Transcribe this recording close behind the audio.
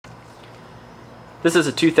This is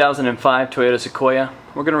a 2005 Toyota Sequoia.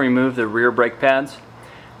 We're going to remove the rear brake pads.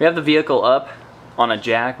 We have the vehicle up on a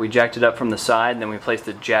jack. We jacked it up from the side, and then we placed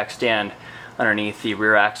the jack stand underneath the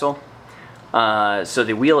rear axle. So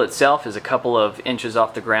the wheel itself is a couple of inches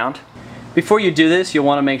off the ground. Before you do this, you'll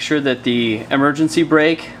want to make sure that the emergency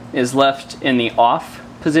brake is left in the off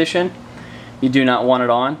position. You do not want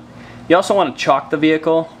it on. You also want to chock the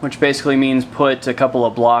vehicle, which basically means put a couple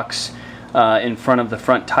of blocks in front of the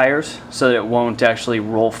front tires so that it won't actually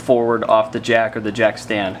roll forward off the jack or the jack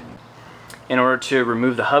stand. In order to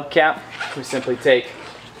remove the hubcap, we simply take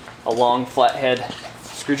a long flathead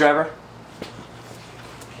screwdriver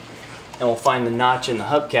and we'll find the notch in the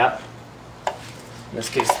hubcap. In this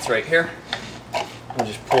case it's right here. We'll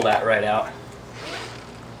just pull that right out.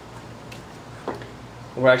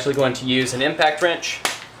 We're actually going to use an impact wrench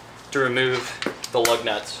to remove the lug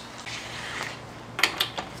nuts.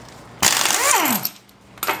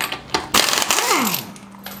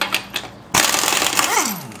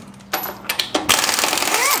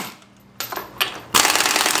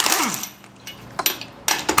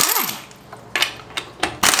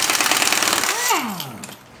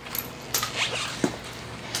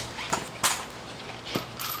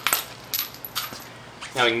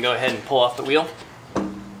 Now we can go ahead and pull off the wheel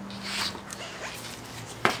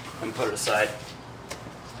and put it aside.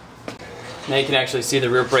 Now you can actually see the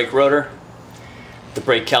rear brake rotor, the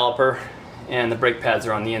brake caliper, and the brake pads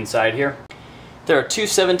are on the inside here. There are two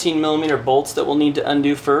 17mm bolts that we'll need to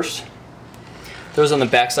undo first. Those on the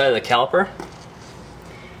back side of the caliper.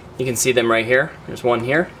 You can see them right here. There's one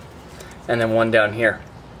here and then one down here.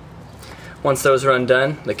 Once those are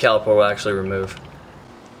undone, the caliper will actually remove.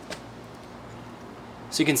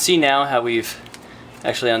 So you can see now how we've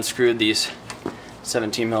actually unscrewed these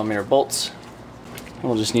 17mm bolts.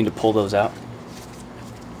 We'll just need to pull those out.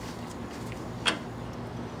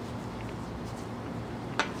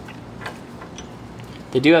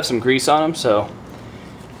 They do have some grease on them, so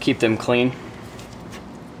keep them clean.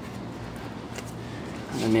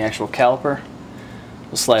 And then the actual caliper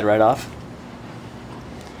will slide right off.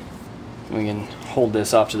 We can hold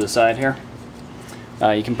this off to the side here.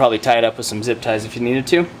 You can probably tie it up with some zip ties if you needed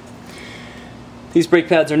to. These brake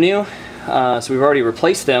pads are new, so we've already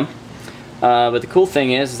replaced them. But the cool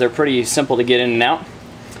thing is they're pretty simple to get in and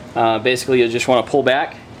out. Basically, you'll just want to pull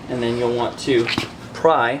back, and then you'll want to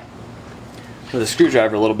pry with a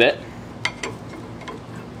screwdriver a little bit,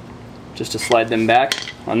 just to slide them back.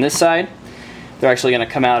 On this side, they're actually going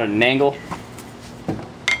to come out at an angle.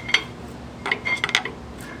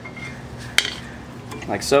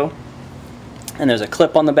 Like so. And there's a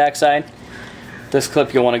clip on the back side. This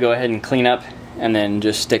clip you'll want to go ahead and clean up and then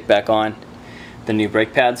just stick back on the new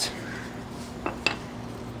brake pads.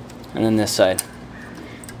 And then this side,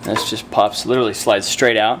 this just pops, literally slides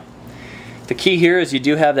straight out. The key here is you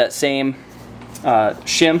do have that same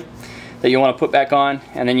shim that you want to put back on,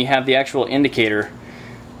 and then you have the actual indicator,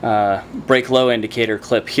 brake low indicator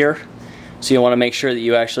clip here. So you want to make sure that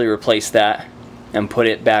you actually replace that and put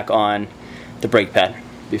it back on the brake pad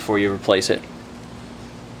before you replace it.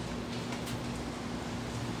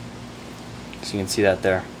 So you can see that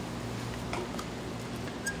there.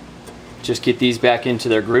 Just get these back into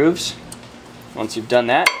their grooves. Once you've done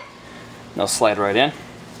that, they'll slide right in.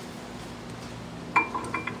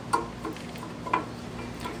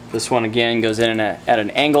 This one again goes in at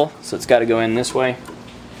an angle, so it's got to go in this way.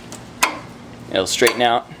 It'll straighten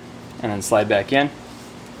out and then slide back in.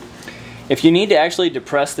 If you need to actually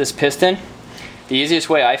depress this piston, the easiest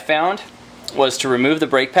way I found was to remove the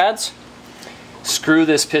brake pads, screw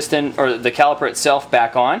this piston or the caliper itself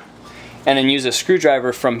back on, and then use a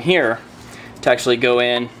screwdriver from here to actually go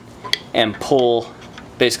in and pull,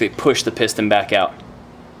 basically push the piston back out.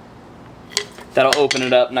 That'll open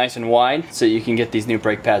it up nice and wide so you can get these new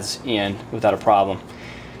brake pads in without a problem.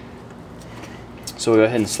 So we'll go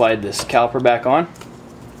ahead and slide this caliper back on.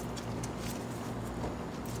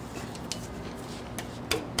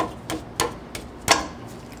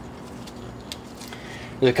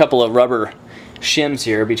 There's a couple of rubber shims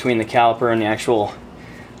here between the caliper and the actual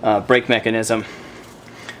brake mechanism.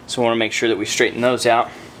 So we want to make sure that we straighten those out.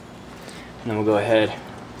 And then we'll go ahead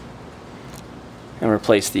and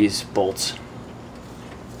replace these bolts.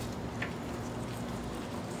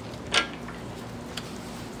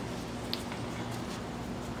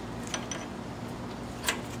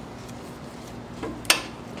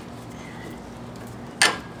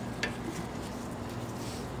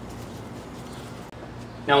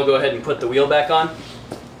 Now we'll go ahead and put the wheel back on.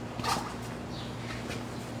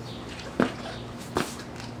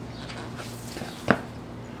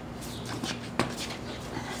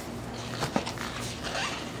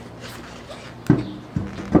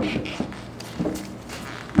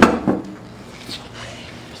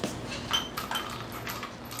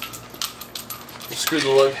 screw the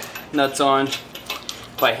lug nuts on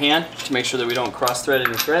by hand to make sure that we don't cross thread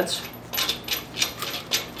any threads.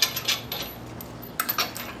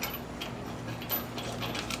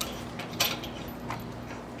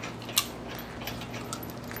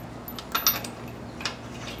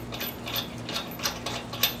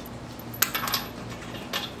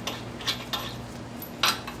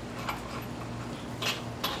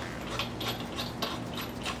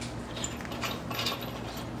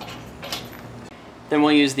 Then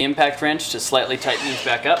we'll use the impact wrench to slightly tighten these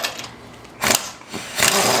back up.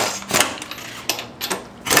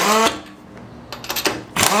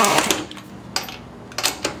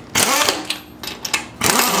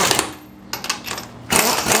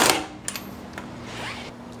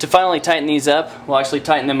 To finally tighten these up, we'll actually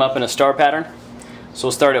tighten them up in a star pattern. So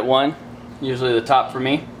we'll start at 1, usually the top for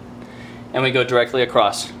me, and we go directly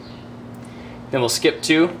across. Then we'll skip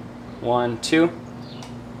 2, 1, 2,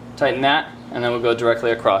 tighten that, and then we'll go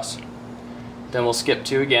directly across. Then we'll skip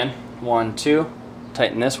 2 again, 1, 2,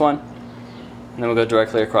 tighten this one, and then we'll go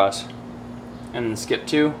directly across. And then skip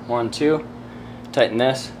 2, 1, 2, tighten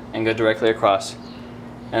this, and go directly across.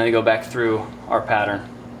 And then go back through our pattern.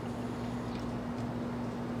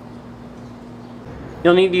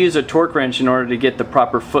 You'll need to use a torque wrench in order to get the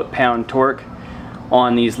proper foot-pound torque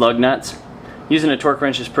on these lug nuts. Using a torque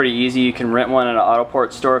wrench is pretty easy. You can rent one at an auto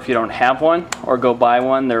parts store if you don't have one, or go buy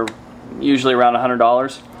one. They're usually around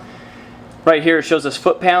 $100. Right here it shows us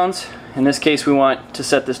foot-pounds. In this case we want to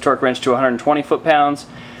set this torque wrench to 120 foot-pounds.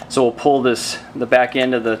 So we'll pull the back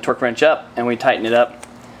end of the torque wrench up and we tighten it up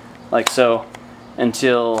like so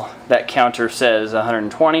until that counter says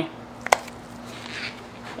 120.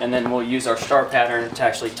 And then we'll use our star pattern to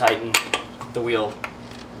actually tighten the wheel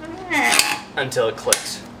until it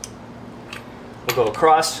clicks. We'll go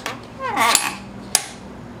across,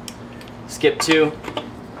 skip 2,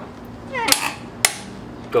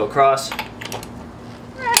 go across,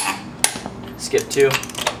 skip 2,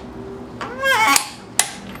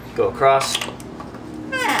 go across,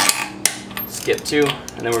 skip 2,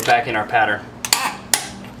 and then we're back in our pattern.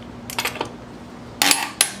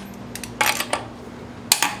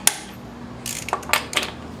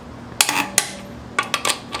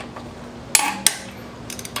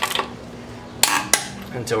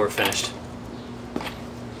 Until we're finished.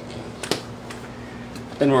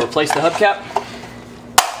 Then we'll replace the hubcap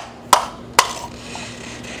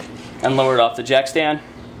and lower it off the jack stand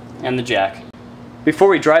and the jack. Before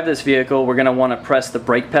we drive this vehicle, we're going to want to press the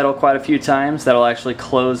brake pedal quite a few times. That'll actually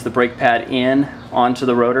close the brake pad in onto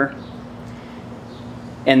the rotor.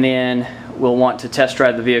 And then we'll want to test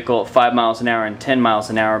drive the vehicle at 5 miles an hour and 10 miles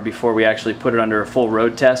an hour before we actually put it under a full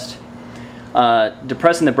road test.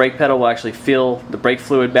 Depressing the brake pedal will actually fill the brake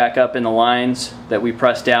fluid back up in the lines that we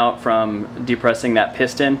pressed out from depressing that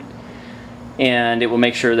piston, and it will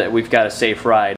make sure that we've got a safe ride.